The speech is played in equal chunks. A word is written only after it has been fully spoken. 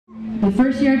The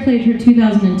first year I played her,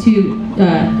 2002,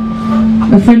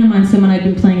 a friend of mine, someone I'd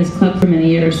been playing his club for many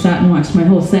years, sat and watched my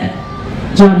whole set,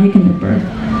 John Hickenlooper.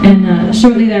 And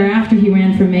shortly thereafter he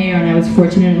ran for mayor, and I was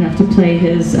fortunate enough to play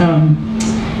his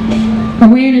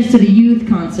awareness to the youth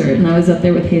concert, and I was up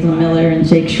there with Hazel Miller and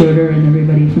Jake Schroeder and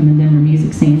everybody from the Denver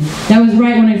music scene. That was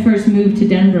right when I first moved to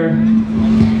Denver,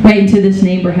 right into this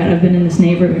neighborhood. I've been in this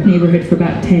neighborhood for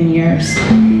about 10 years.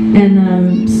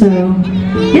 And so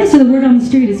the word on the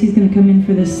street is he's going to come in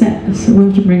for this set, so we'll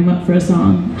have to bring him up for a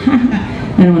song.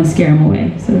 I don't want to scare him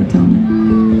away, so don't tell him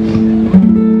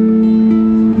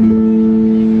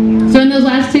that. So in those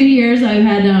last 2 years, I've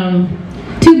had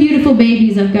 2 beautiful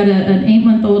babies. I've got an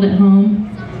 8-month-old at home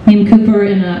named Cooper,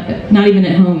 and not even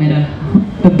at home, at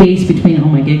a base between all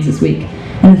my gigs this week,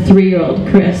 and a 3-year-old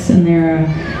Chris, and they're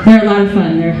a lot of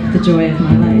fun. They're the joy of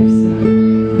my life.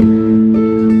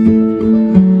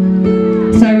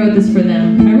 So I wrote this for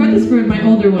them. I wrote this for my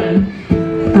older one.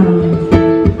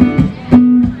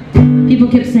 People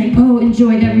kept saying, "Oh,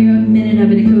 enjoy every minute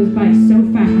of it. It goes by so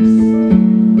fast."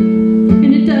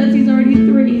 And it does. He's already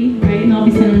 3, right? And I'll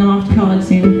be sending him off to college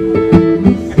soon.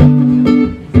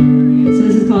 So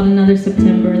this is called Another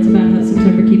September. It's about how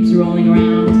September keeps rolling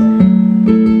around.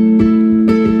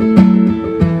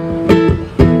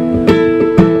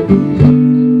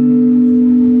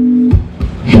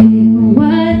 Hey,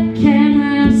 what can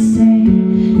I say?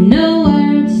 No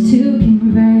words to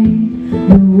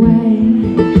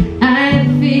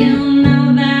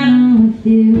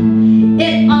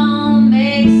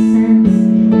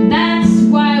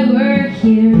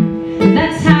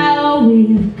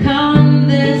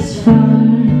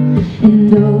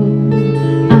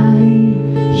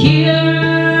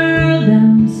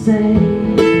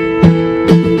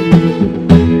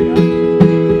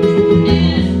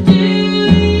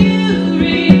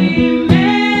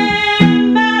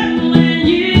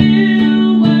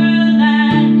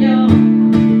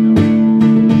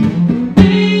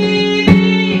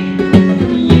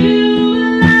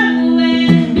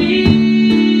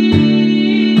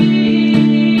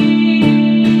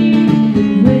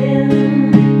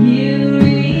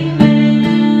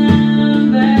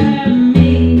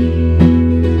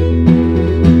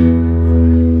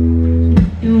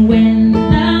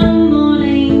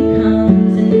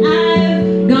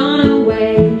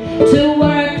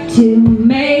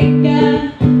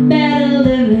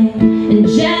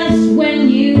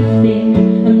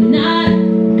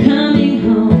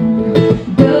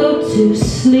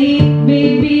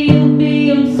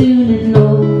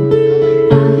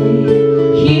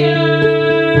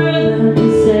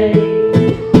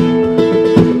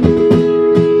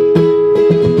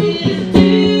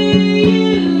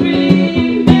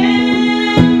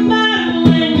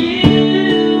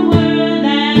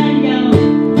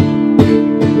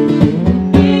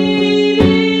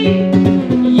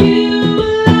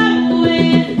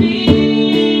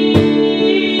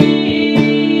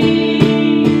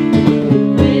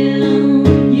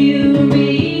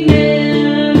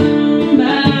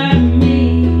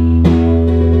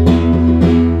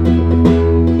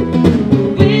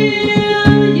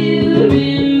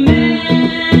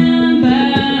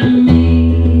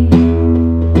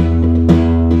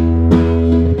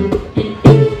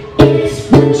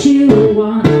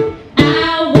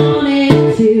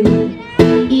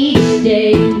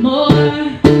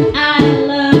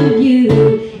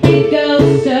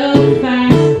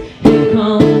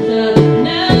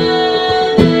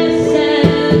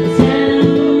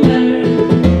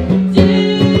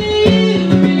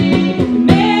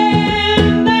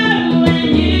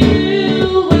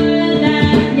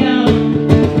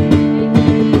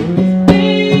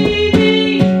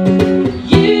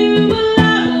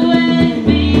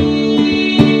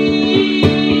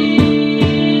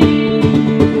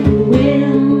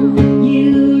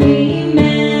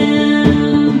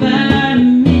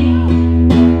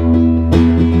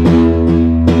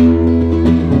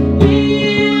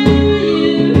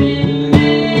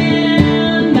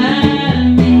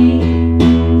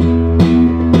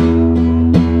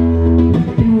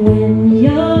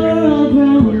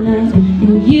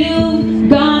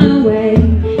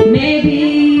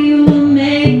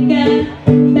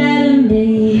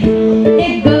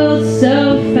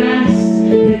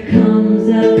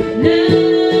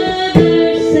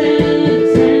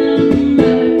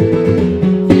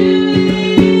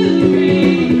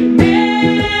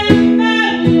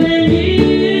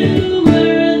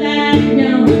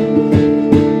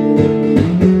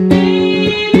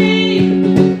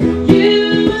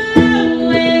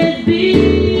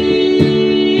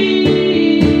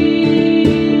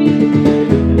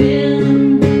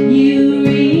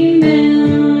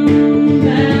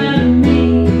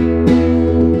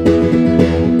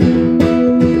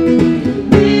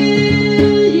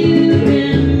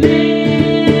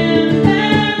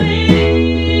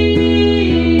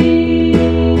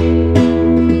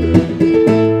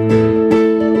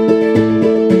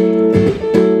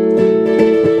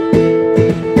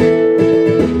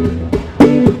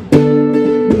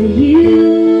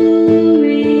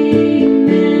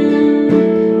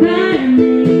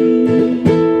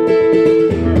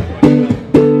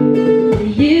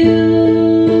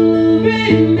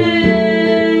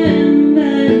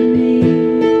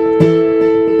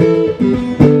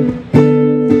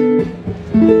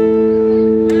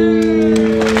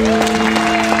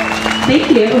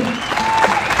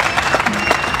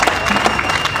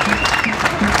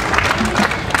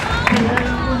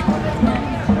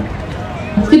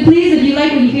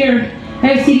here. I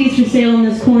have CDs for sale in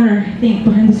this corner, I think,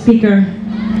 behind the speaker.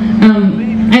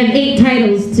 I have 8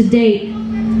 titles to date.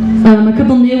 A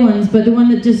couple new ones, but the one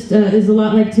that just is a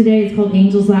lot like today is called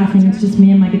Angels Laughing. It's just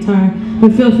me and my guitar.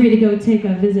 But feel free to go take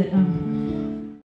a visit.